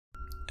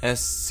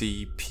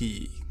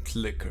SCP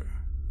clicker.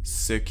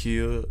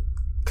 Secure,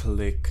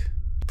 click,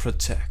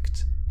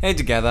 protect. Hey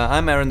together,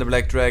 I'm Aaron the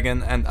Black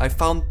Dragon and I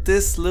found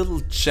this little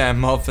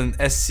gem of an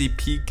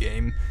SCP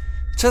game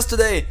just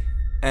today,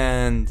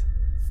 and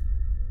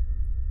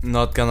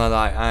not gonna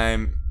lie,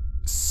 I'm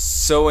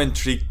so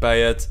intrigued by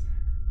it.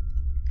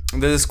 The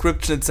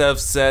description itself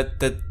said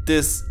that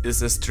this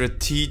is a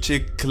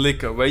strategic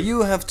clicker where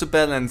you have to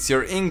balance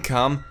your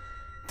income,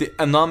 the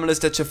anomalies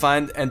that you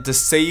find, and the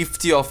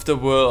safety of the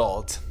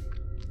world.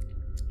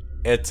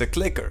 It's a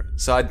clicker,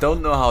 so I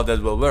don't know how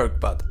that will work,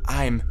 but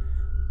I'm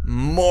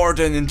more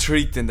than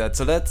intrigued in that,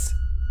 so let's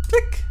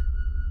click.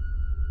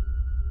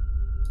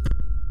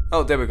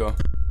 Oh, there we go.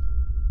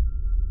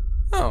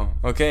 Oh,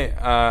 okay,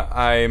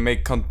 I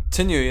make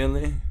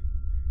continually.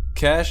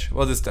 Cash,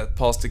 what is that?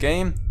 Pause the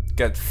game,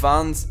 get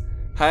funds,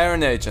 hire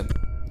an agent.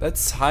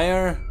 Let's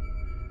hire...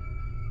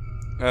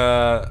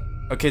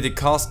 okay, they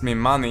cost me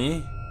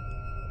money,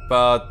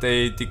 but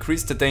they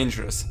decrease the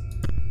dangers.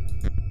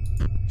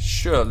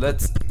 Sure,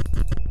 let's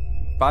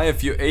buy a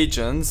few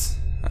agents.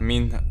 I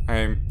mean,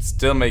 I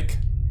still make...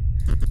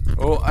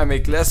 Oh, I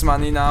make less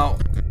money now.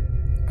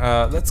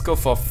 Let's go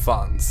for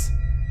funds.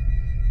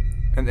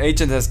 An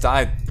agent has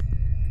died.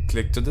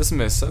 Click to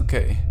dismiss,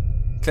 okay.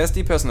 Class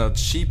D personnel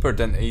cheaper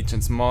than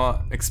agents,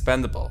 more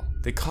expendable.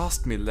 They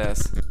cost me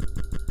less.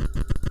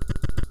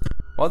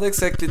 What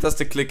exactly does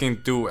the clicking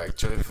do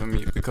actually for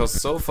me? Because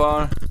so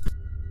far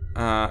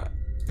I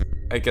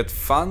get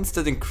funds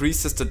that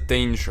increases the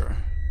danger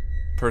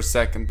per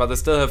second, but I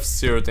still have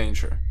 0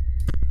 danger.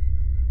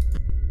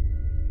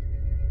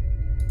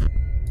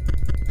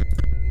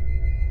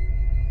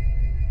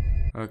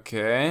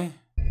 Okay.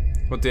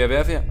 What do you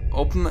have here?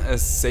 Open a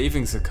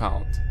savings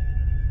account.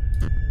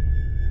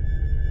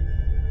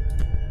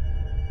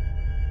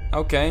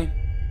 Okay.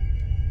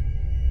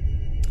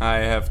 I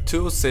have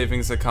 2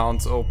 savings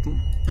accounts open.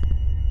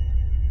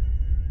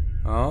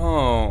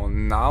 Oh,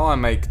 now I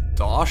make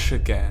Dosh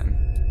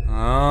again.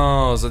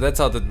 Oh, so that's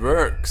how that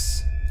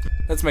works.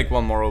 Let's make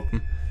one more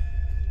open.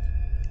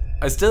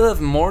 I still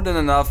have more than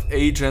enough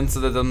agents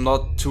so that I'm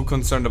not too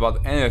concerned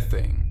about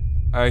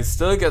anything. I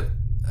still get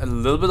a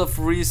little bit of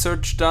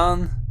research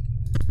done.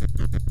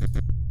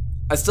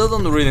 I still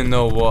don't really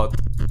know what.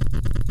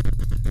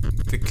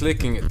 The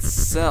clicking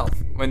itself.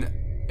 When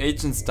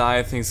agents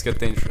die, things get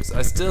dangerous.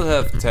 I still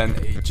have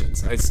 10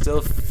 agents. I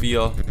still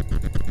feel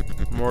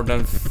more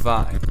than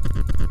fine.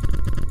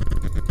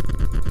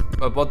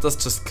 But what does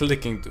just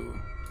clicking do?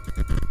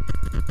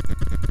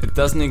 It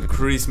doesn't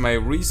increase my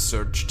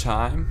research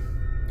time.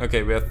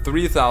 Okay, we have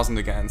 3,000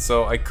 again,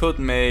 so I could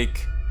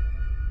make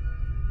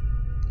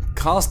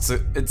costs.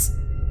 It's...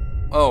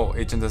 Oh,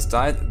 agent has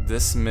died.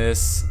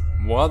 Dismiss.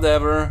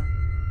 Whatever.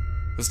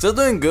 We're still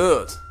doing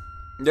good.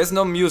 There's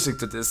no music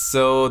to this,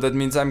 so that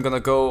means I'm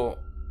gonna go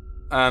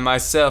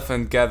myself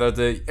and gather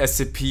the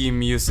SCP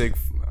music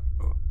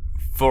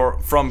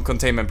from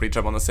Containment Breach, I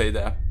wanna say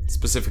there.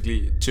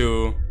 Specifically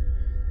to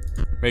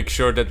make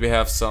sure that we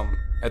have some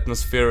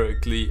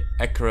atmospherically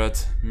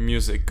accurate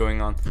music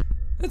going on.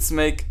 Let's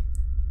make...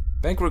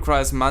 Bank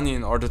requires money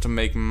in order to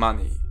make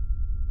money.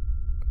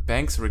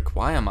 Banks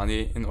require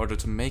money in order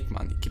to make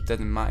money, keep that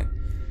in mind.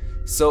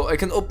 So I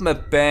can open a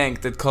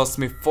bank that costs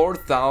me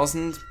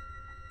 4,000,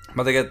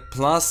 but I get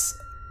plus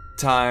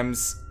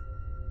times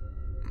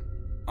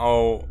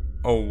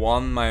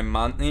 0.01 my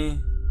money.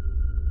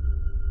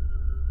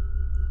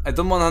 I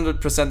don't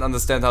 100%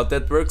 understand how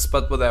that works,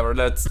 but whatever,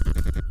 let's...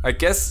 I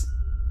guess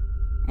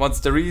once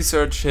the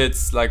research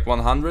hits like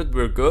 100,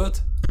 we're good.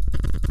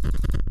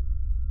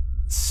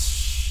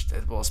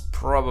 That was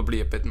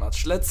probably a bit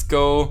much. Let's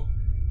go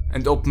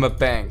and open a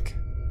bank.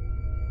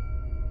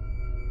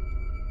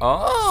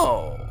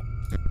 Oh!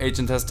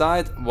 Agent has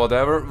died,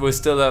 whatever. We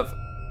still have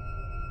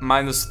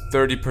minus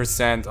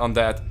 30% on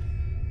that.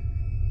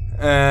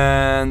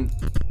 And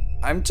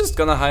I'm just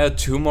gonna hire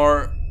 2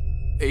 more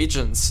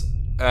agents.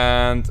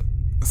 And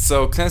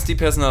so Class D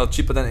personnel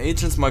cheaper than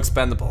agents, more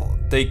expendable.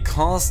 They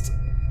cost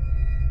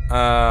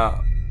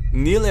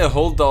nearly a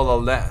whole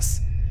 $1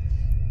 less.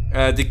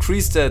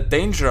 Decrease the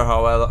danger,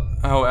 however,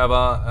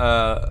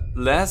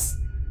 less.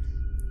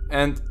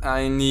 And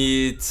I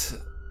need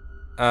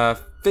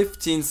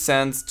 15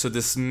 cents to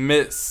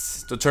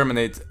dismiss, to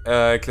terminate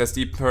Class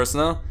D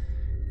personnel,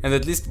 and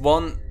at least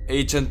 1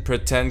 agent per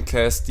 10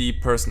 Class D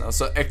personnel.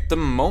 So at the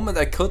moment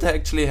I could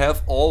actually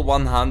have all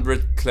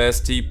 100 Class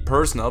D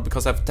personnel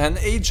because I have 10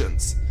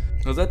 agents.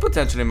 So that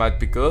potentially might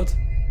be good.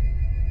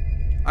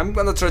 I'm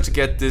gonna try to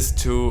get this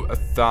to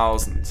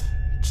 1,000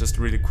 just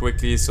really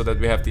quickly so that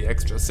we have the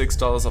extra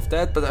 $6 of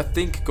that, but I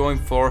think going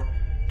for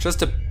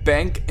just a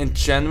bank in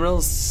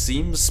general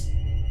seems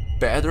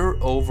better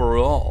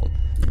overall.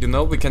 You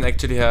know, we can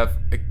actually have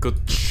a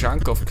good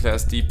chunk of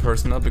Class D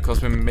personnel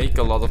because we make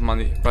a lot of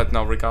money right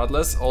now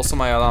regardless. Also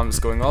my alarm is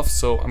going off,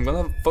 so I'm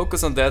gonna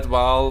focus on that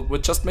while we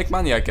just make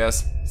money, I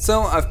guess.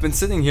 So I've been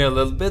sitting here a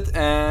little bit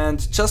and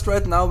just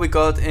right now we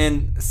got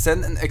in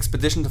send an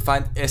expedition to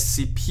find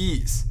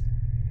SCPs.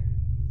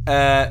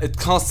 It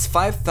costs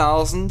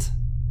 5,000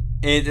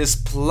 it is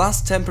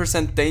plus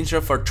 10%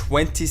 danger for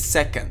 20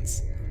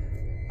 seconds.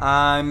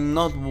 I'm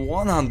not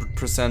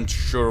 100%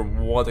 sure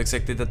what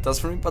exactly that does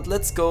for me, but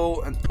let's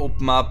go and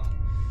open up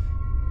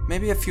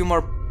maybe a few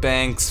more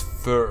banks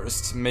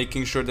first,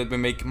 making sure that we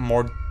make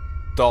more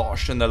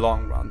dosh in the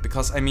long run,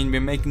 because I mean we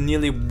make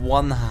nearly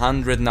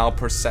 100 now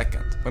per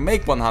second. We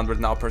make 100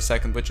 now per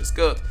second, which is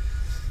good.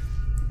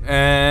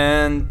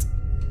 And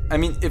I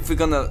mean, if we're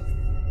gonna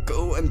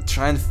go and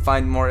try and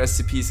find more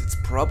SCPs, it's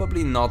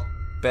probably not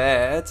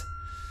bad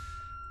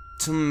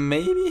to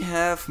maybe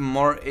have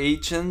more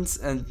agents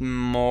and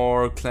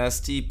more Class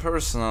D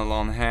personnel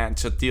on hand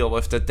to deal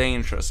with the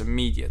dangers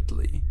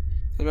immediately.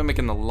 We're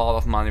making a lot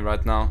of money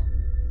right now.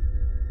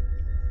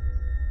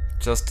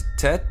 Just a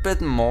tad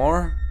bit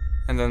more,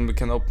 and then we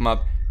can open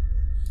up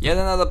yet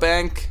another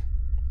bank.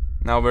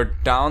 Now we're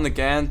down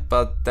again,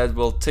 but that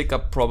will tick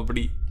up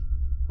probably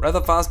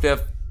rather fast. We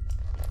have,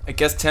 I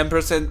guess,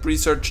 10%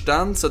 research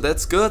done, so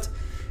that's good.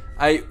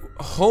 I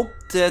hope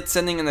that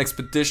sending an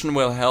expedition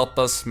will help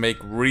us make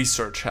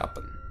research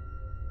happen.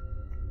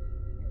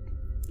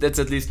 That's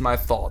at least my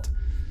thought.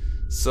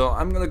 So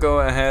I'm gonna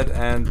go ahead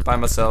and buy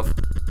myself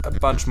a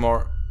bunch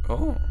more.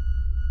 Oh,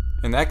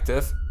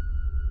 inactive.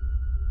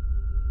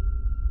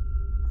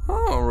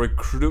 Oh,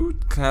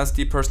 recruit Class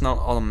D personnel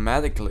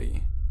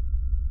automatically.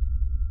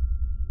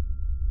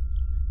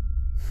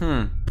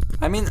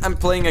 I mean, I'm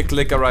playing a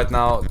clicker right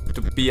now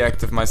to be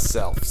active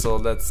myself, so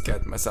let's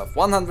get myself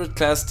 100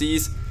 Class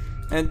Ds.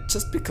 And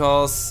just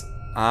because...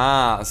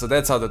 so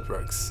that's how that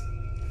works.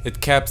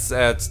 It caps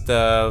at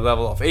the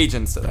level of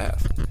agents that I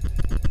have.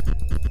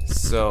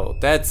 So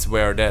that's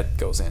where that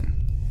goes in.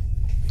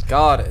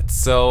 Got it.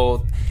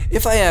 So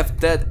if I have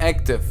that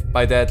active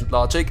by that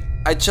logic,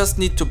 I just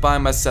need to buy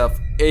myself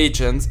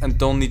agents and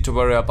don't need to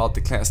worry about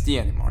the Class D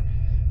anymore.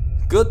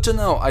 Good to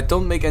know. I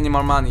don't make any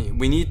more money.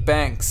 We need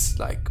banks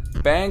like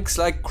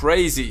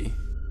crazy.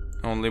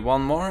 Only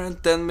one more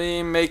and then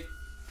we make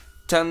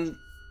 10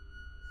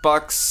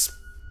 bucks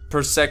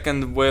per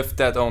second with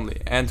that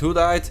only. And who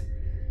died?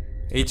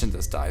 Agent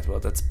has died. Well,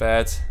 that's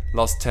bad.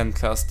 Lost 10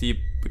 Class D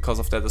because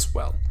of that as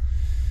well.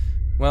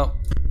 Well,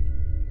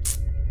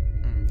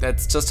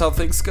 that's just how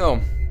things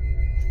go.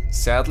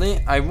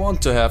 Sadly, I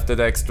want to have that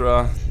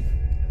extra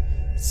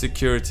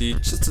security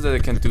just so that I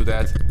can do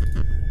that.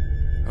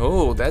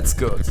 Oh, that's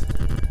good.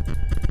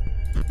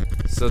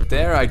 So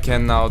there I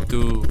can now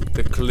do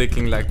the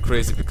clicking like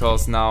crazy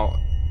because now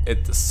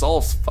it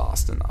dissolves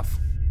fast enough.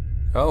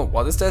 Oh,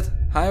 what is that?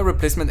 Hire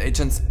replacement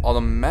agents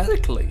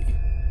automatically.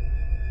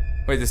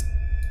 Wait, this...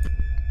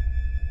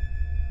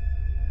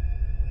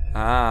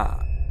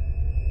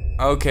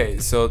 Okay,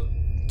 so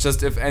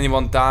just if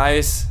anyone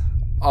dies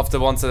of the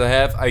ones that I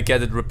have, I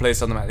get it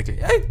replaced automatically.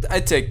 I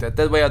take that.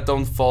 That way I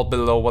don't fall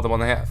below what I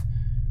want to have.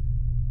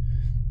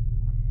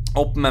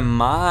 Open a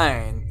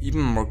mine.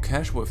 Even more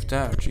cash with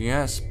that.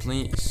 Yes,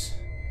 please.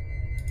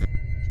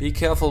 Be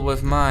careful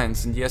with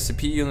mines. In the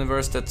SCP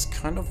universe, that's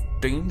kind of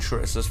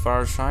dangerous as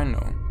far as I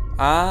know.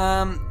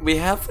 We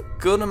have a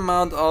good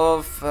amount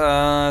of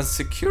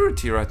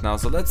security right now,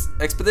 so let's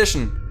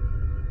expedition.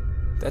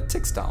 That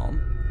ticks down.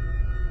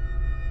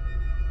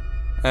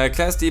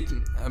 Class D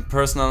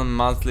personal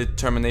monthly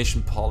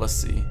termination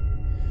policy.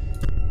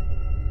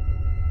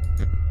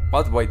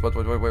 What? Wait.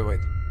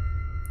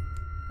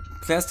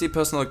 Class D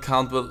personal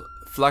account will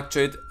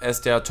fluctuate as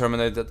they are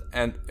terminated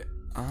and...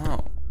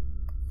 Oh.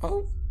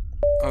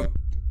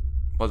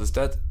 What is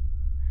that?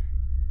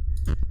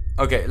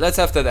 Okay, let's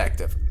have that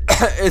active.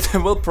 It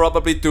will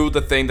probably do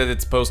the thing that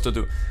it's supposed to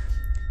do.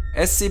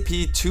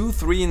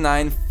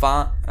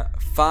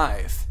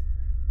 SCP-2395.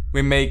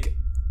 We make...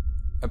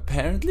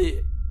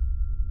 Apparently...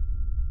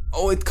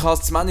 Oh, it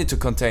costs money to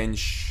contain.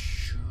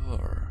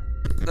 Sure.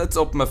 Let's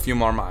open a few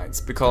more mines,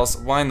 because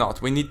why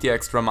not? We need the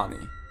extra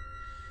money.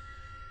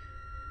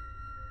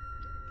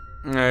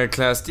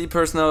 Class D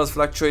personnel is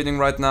fluctuating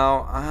right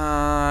now.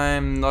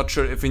 I'm not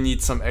sure if we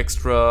need some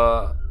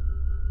extra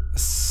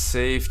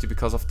safety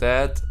because of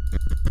that.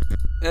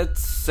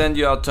 Let's send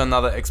you out to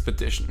another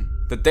expedition.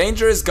 The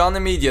danger is gone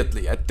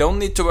immediately. I don't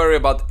need to worry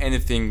about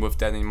anything with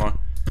that anymore.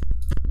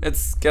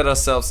 Let's get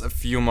ourselves a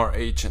few more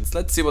agents.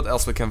 Let's see what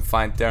else we can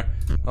find there.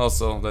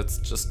 Also, let's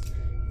just...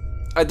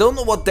 I don't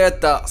know what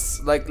that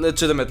does. Like,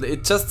 legitimately.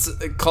 It just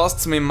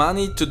costs me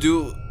money to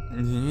do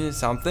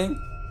something.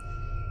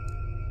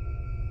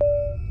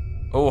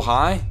 Oh,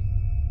 hi.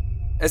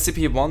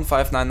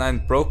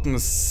 SCP-1599 broken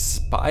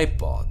spy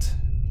bot.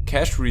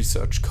 Cache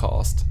research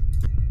cost.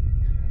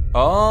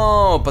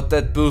 Oh, but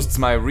that boosts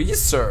my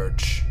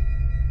research.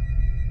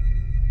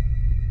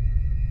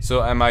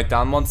 So am I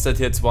done once that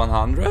hits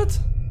 100?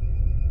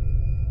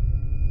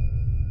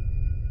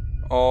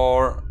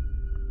 Or...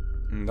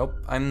 Nope,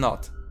 I'm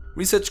not.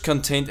 Research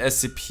contained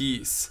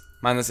SCPs.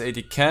 Minus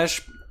 80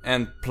 cash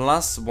and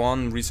plus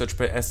 1 research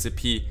per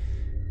SCP.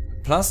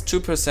 Plus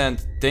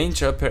 2%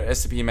 danger per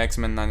SCP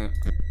maximum 9.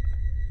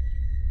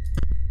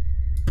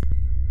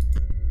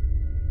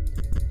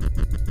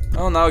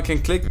 Oh, now I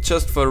can click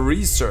just for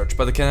research,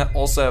 but I can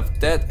also have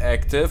that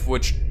active,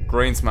 which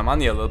drains my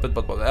money a little bit,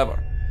 but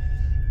whatever.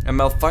 A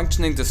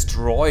malfunctioning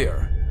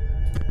destroyer.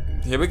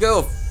 Here we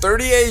go,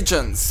 30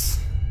 agents.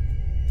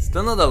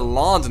 Still not a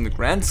lot in the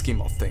grand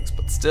scheme of things,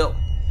 but still.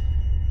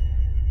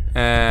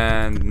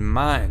 And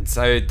mines.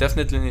 I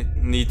definitely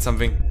need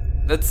something.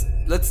 Let's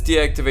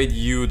deactivate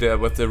you there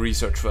with the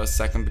research for a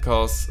second,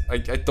 because I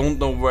don't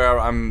know where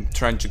I'm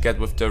trying to get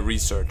with the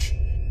research.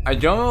 I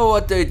don't know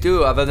what they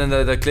do other than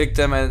that I click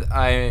them and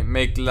I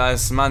make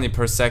less money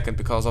per second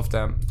because of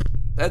them.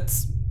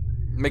 Let's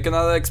make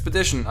another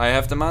expedition. I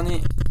have the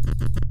money.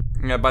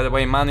 Yeah, by the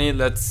way, money,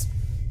 let's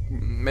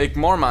make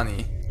more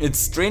money. It's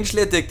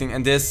strangely addicting,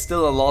 and there's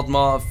still a lot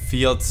more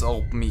fields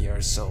open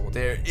here, so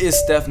there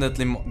is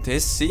definitely more.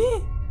 This, see?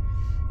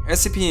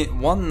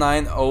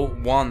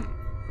 SCP-1901.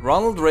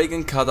 Ronald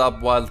Reagan cut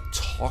up while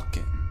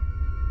talking.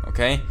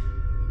 Okay.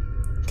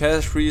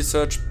 Cash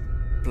research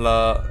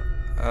plus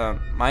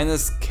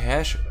minus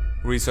cash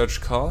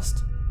research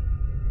cost.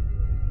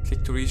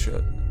 Click to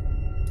research.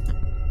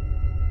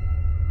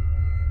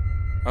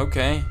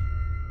 Okay.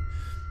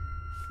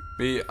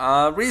 We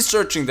are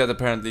researching that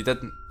apparently. That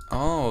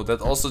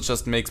also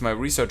just makes my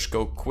research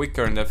go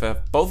quicker, and if I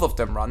have both of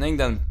them running,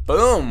 then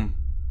boom!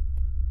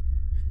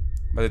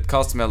 But it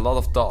costs me a lot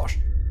of dosh.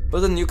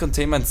 Build a new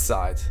containment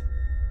site.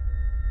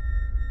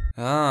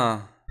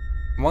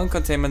 One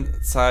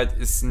containment site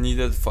is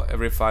needed for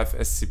every 5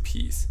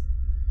 SCPs.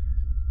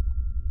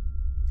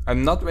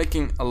 I'm not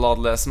making a lot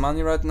less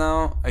money right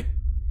now. I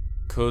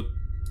could...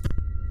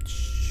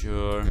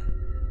 Sure.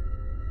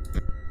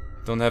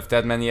 Don't have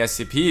that many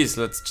SCPs.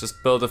 Let's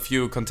just build a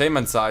few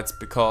containment sites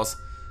because...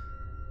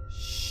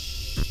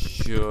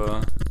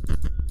 Sure.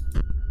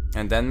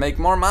 And then make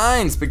more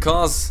mines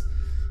because...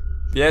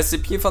 The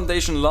SCP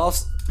Foundation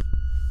loves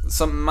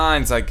some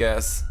mines, I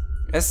guess.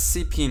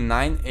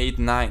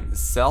 SCP-989,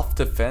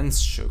 self-defense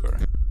sugar.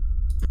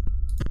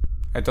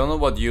 I don't know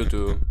what you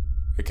do.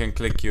 I can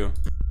click you.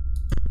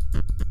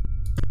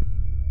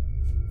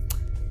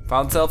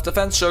 Found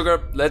self-defense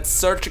sugar. Let's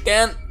search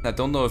again. I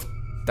don't know if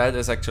that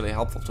is actually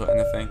helpful to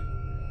anything.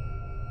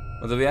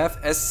 What do we have?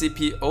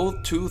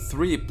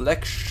 SCP-023,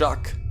 Black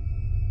Shock.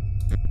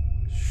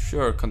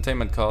 Sure,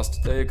 containment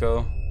cost. There you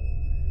go.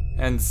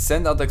 And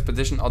send out the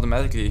expedition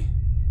automatically.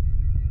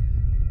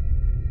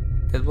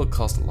 That will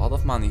cost a lot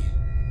of money.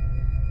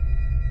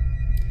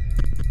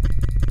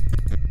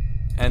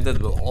 And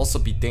that will also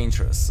be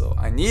dangerous, so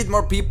I need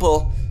more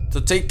people to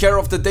take care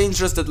of the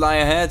dangers that lie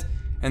ahead,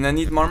 and I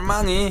need more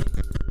money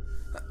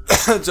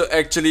to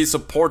actually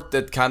support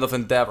that kind of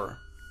endeavor.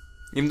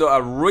 Even though I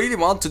really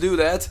want to do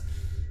that,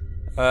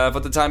 for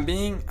the time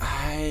being,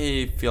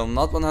 I feel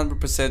not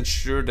 100%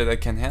 sure that I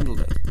can handle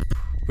that.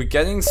 We're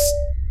getting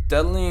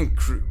steadily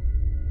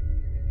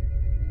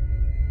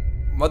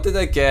What did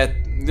I get?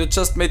 You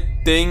just made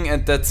ding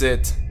and that's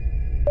it.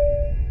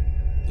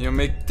 You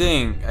make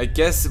ding. I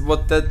guess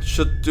what that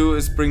should do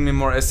is bring me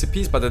more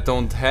SCPs, but I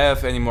don't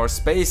have any more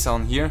space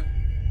on here.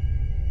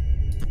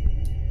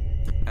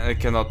 And I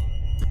cannot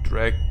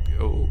drag...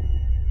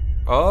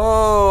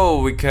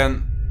 Oh, we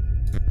can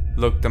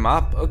look them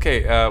up.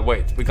 Okay,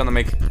 wait, we're gonna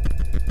make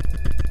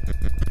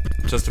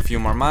just a few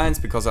more mines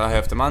because I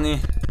have the money.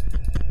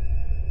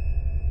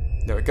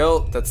 There we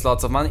go, that's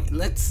lots of money.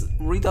 Let's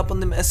read up on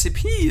them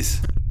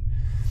SCPs.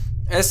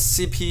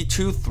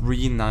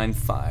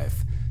 SCP-2395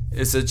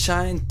 is a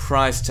giant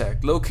price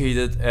tag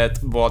located at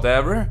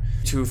whatever.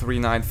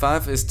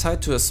 2395 is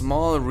tied to a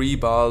small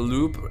rebar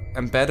loop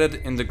embedded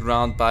in the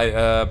ground by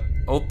a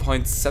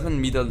 0.7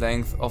 meter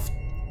length of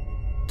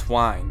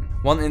twine.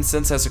 One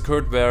instance has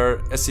occurred where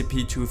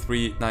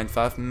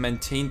SCP-2395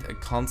 maintained a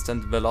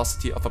constant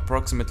velocity of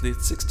approximately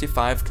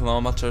 65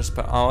 kilometers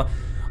per hour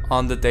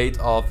on the date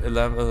of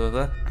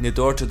 11. The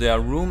door to their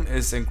room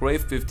is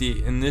engraved with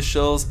the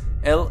initials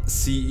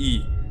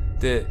LCE.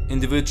 The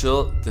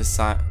individual,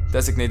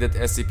 designated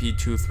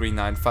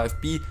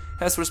SCP-2395-B,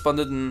 has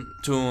responded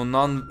to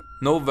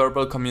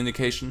no-verbal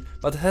communication,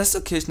 but has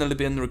occasionally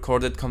been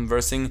recorded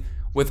conversing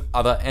with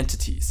other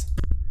entities.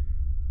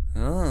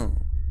 Oh.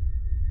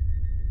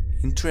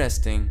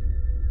 Interesting.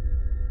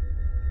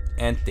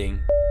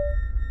 Ending.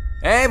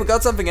 Hey, we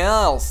got something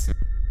else!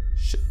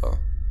 Sure.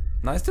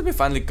 Nice that we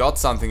finally got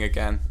something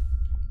again.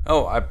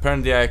 Oh,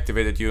 apparently I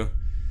activated you.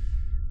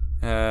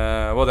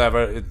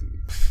 Whatever, it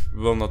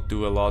will not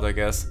do a lot, I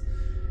guess.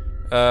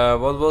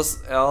 What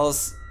was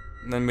else?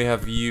 Then we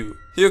have you.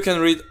 You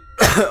can read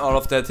all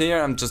of that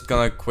here. I'm just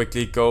gonna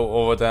quickly go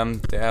over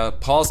them.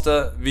 Pause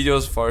the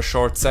videos for a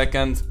short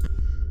second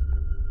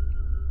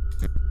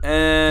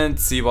and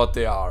see what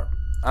they are.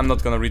 I'm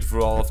not gonna read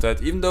through all of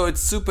that, even though it's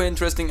super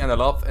interesting and I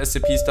love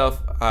SCP stuff.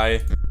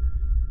 I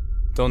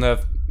don't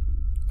have...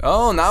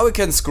 Oh, now we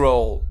can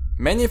scroll.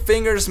 Many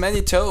fingers,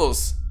 many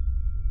toes.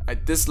 I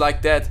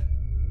dislike that.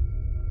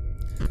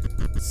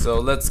 So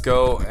let's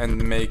go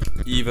and make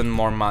even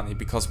more money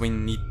because we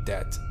need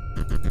that.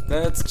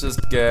 Let's just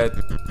get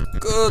a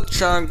good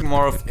chunk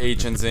more of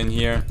agents in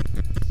here.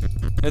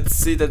 Let's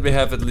see that we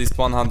have at least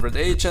 100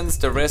 agents.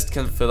 The rest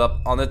can fill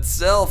up on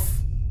itself.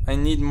 I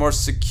need more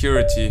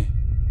security.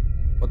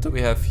 What do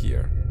we have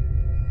here?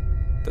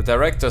 The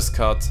director's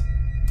cut.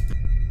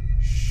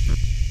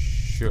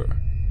 Sure.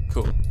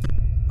 Cool.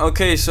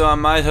 Okay, so I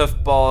might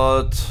have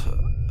bought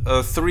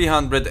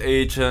 300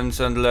 agents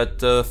and let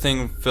the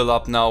thing fill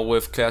up now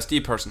with Class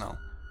D personnel.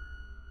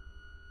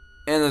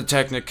 In a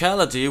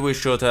technicality, we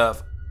should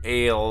have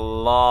a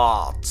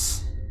lot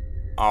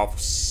of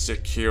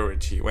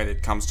security when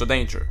it comes to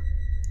danger.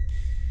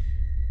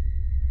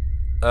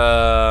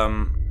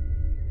 Oh,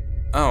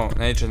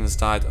 an agent has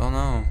died. Oh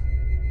no.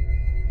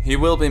 He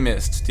will be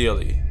missed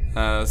dearly.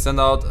 Send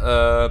out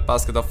a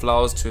basket of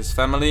flowers to his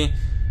family.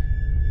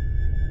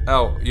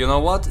 Oh, you know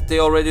what? They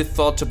already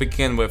thought to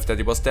begin with that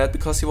he was dead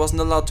because he wasn't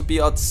allowed to be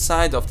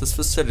outside of this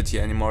facility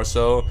anymore,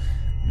 so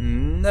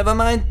never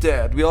mind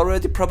that. We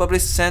already probably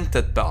sent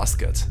that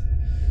basket.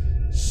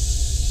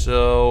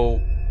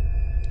 So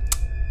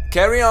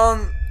carry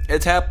on.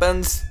 It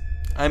happens.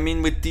 I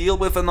mean, we deal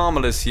with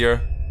anomalies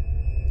here.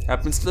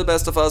 Happens to the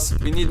best of us.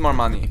 We need more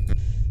money.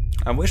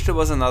 I wish there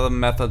was another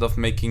method of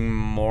making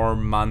more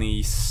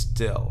money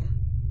still.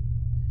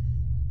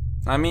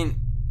 I mean,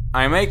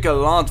 I make a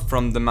lot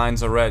from the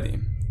mines already.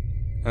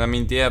 And I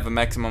mean, they have a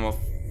maximum of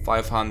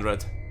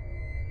 500.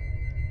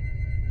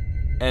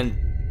 And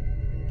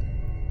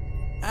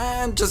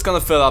I'm just gonna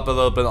fill up a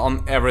little bit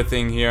on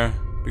everything here.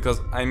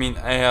 Because, I mean,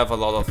 I have a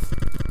lot of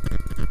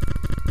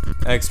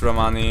extra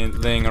money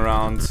laying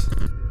around.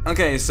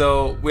 Okay,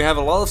 so we have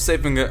a lot of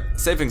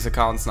savings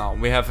accounts now.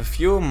 We have a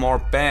few more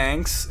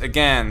banks.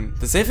 Again,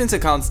 the savings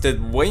accounts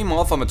did way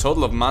more from a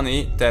total of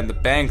money than the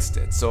banks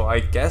did. So I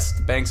guess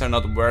the banks are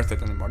not worth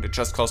it anymore. They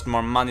just cost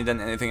more money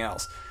than anything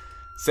else.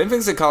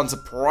 Savings accounts,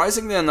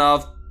 surprisingly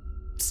enough,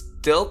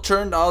 still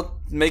turned out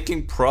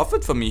making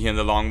profit for me here in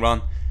the long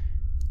run.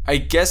 I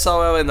guess,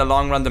 however, in the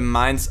long run, the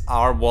mines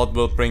are what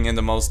will bring in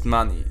the most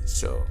money.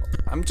 So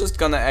I'm just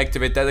gonna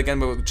activate that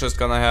again. We're just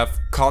gonna have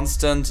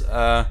constant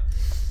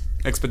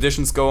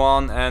expeditions go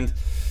on, and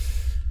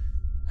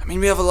I mean,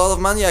 we have a lot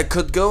of money. I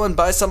could go and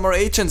buy some more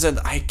agents, and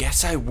I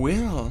guess I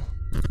will.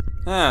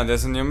 Ah,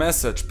 there's a new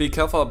message. Be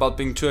careful about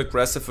being too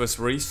aggressive with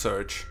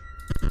research.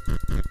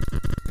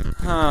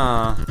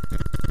 Huh.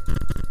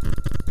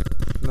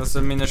 Does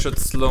that mean I should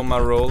slow my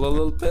roll a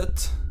little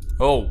bit?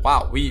 Oh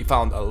wow, we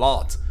found a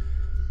lot.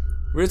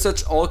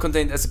 Research all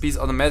contained SCPs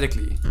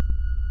automatically.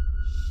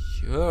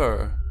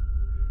 Sure.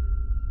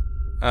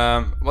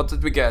 What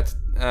did we get?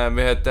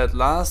 We had that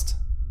last.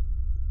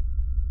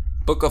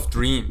 Book of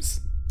Dreams.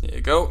 There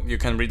you go, you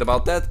can read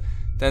about that.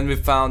 Then we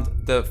found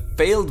the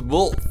Failed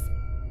Wolf.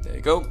 There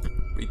you go,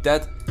 read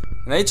that.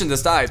 An agent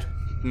has died.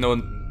 No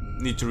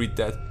need to read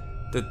that.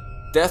 The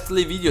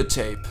Deathly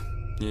Videotape.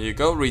 There you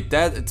go, read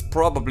that. It's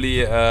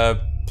probably a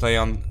play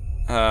on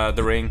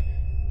The Ring.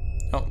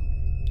 Oh.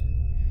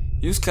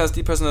 Use Class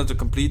D personnel to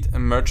complete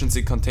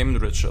emergency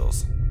containment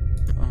rituals.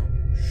 Oh,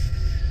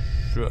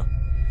 sure.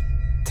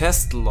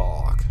 Test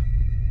log.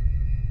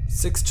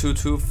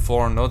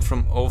 6224, note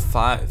from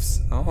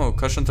 05s. Oh,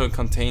 caution to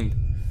contained.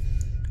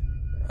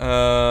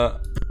 Oh,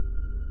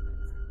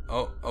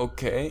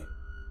 okay.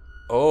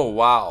 Oh,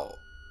 wow.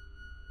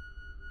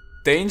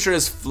 Danger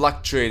is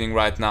fluctuating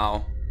right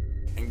now.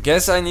 I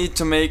guess I need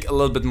to make a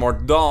little bit more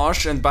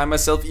dosh and buy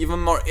myself even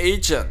more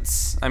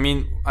agents. I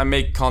mean, I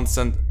make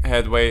constant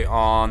headway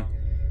on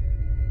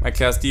my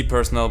Class D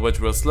personnel, which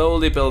will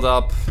slowly build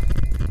up.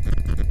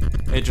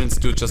 Agents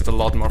do just a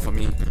lot more for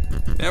me.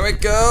 There we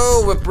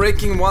go, we're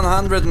breaking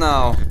 100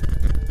 now.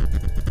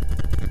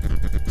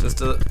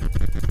 Just a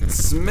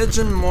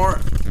smidgen more.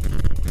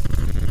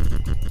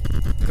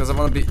 Because I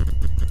want to be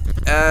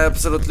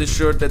absolutely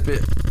sure that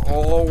we're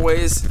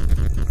always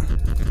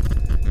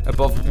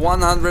above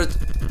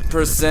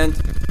 100%.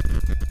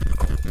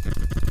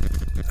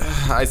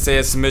 I say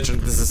a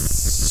smidgen, this is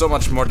so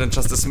much more than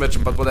just a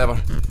smidgen, but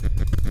whatever.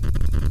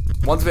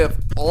 Once we have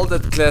all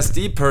that Class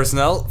D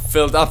personnel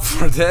filled up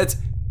for that,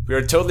 we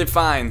are totally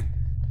fine.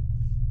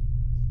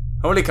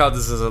 Holy cow,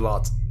 this is a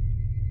lot.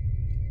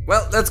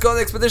 Well, let's go on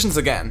expeditions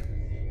again.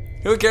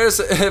 Who cares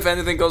if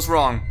anything goes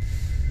wrong?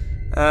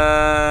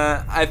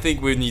 I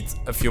think we need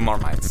a few more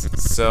mines.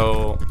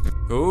 So,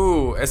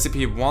 ooh,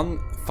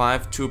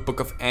 SCP-152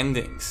 Book of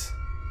Endings.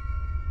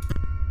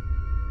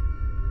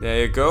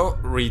 There you go,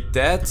 read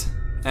that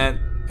and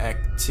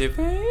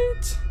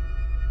activate.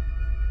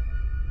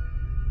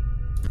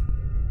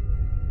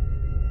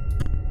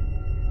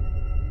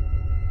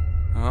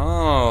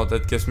 Oh,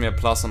 that gives me a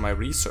plus on my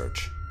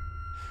research.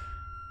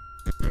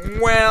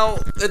 Well,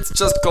 it's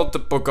just called the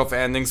Book of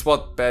Endings.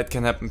 What bad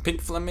can happen?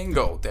 Pink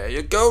Flamingo. There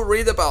you go,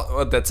 read about...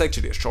 Oh, that's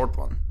actually a short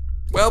one.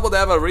 Well,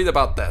 whatever, read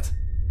about that.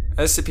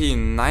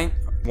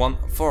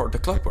 SCP-914, the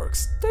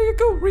Clockworks. There you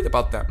go, read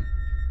about them.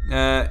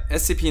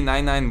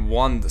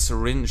 SCP-991, the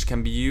syringe,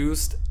 can be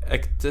used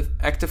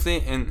actively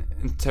in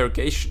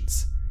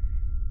interrogations.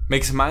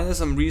 Makes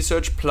minus on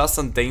research, plus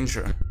on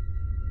danger.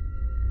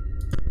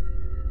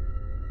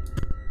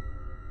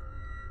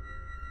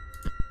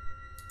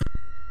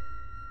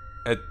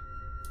 It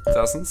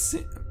doesn't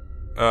see...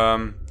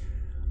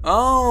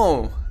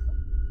 Oh!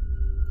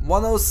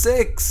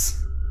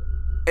 106!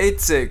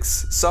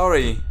 86,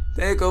 sorry.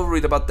 There you go,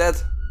 read about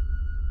that.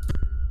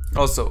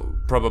 Also,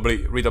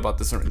 probably read about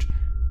the syringe.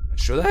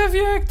 Should I have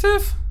you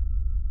active?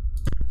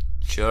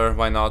 Sure,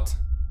 why not?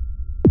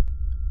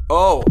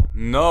 Oh,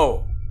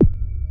 no.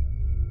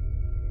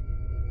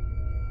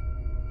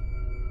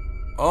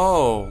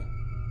 Oh.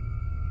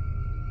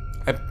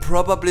 I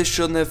probably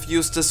shouldn't have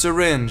used the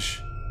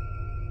syringe.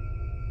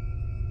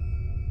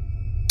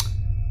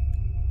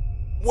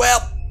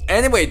 Well,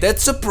 anyway,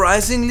 that's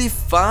surprisingly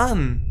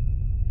fun.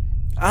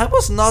 I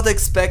was not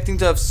expecting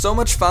to have so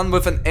much fun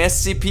with an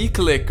SCP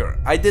clicker.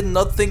 I did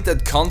not think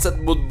that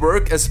concept would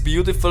work as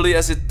beautifully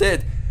as it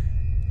did.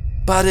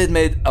 But it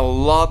made a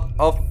lot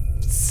of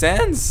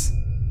sense.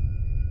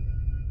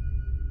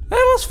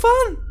 That was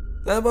fun.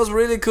 That was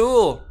really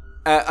cool.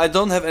 I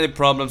don't have any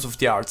problems with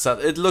the art style.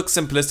 It looks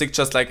simplistic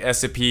just like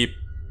SCP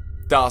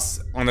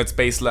does on its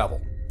base level.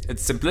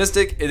 It's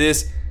simplistic, it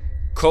is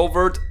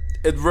covert,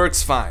 it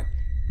works fine.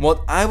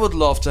 What I would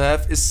love to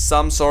have is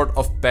some sort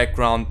of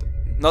background,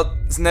 not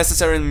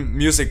necessarily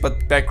music,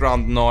 but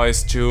background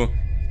noise to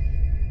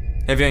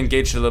have you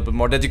engaged a little bit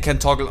more, that you can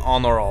toggle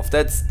on or off.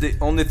 That's the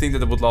only thing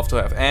that I would love to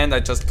have, and I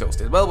just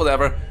closed it. Well,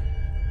 whatever.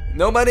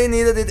 Nobody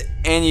needed it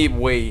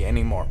anyway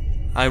anymore.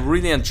 I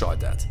really enjoyed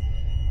that.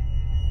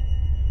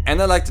 And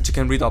I like that you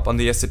can read up on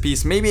the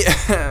SCPs.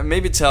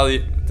 Maybe tell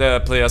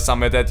the player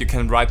somewhere that you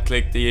can right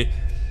click the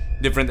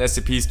different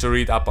SCPs to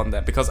read up on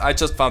them, because I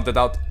just found that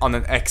out on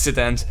an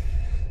accident.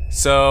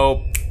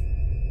 So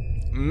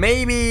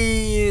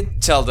maybe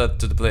tell that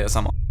to the player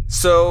somehow.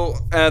 So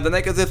the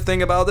negative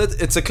thing about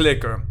it, it's a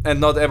clicker, and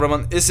not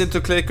everyone is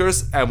into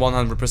clickers. I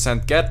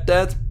 100% get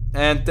that,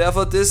 and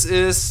therefore this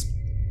is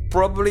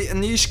probably a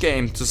niche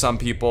game to some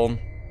people.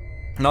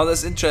 Not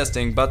as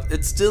interesting, but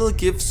it still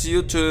gives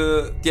you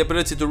the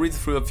ability to read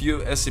through a few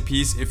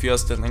SCPs if you are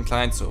still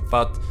inclined to.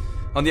 But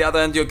on the other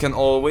hand, you can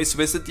always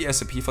visit the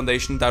SCP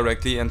Foundation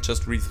directly and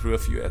just read through a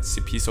few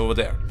SCPs over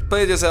there.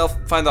 Play it yourself,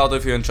 find out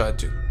if you enjoy it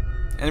too.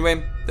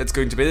 Anyway, that's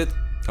going to be it.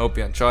 Hope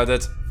you enjoyed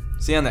it.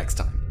 See you next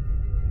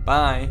time.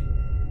 Bye.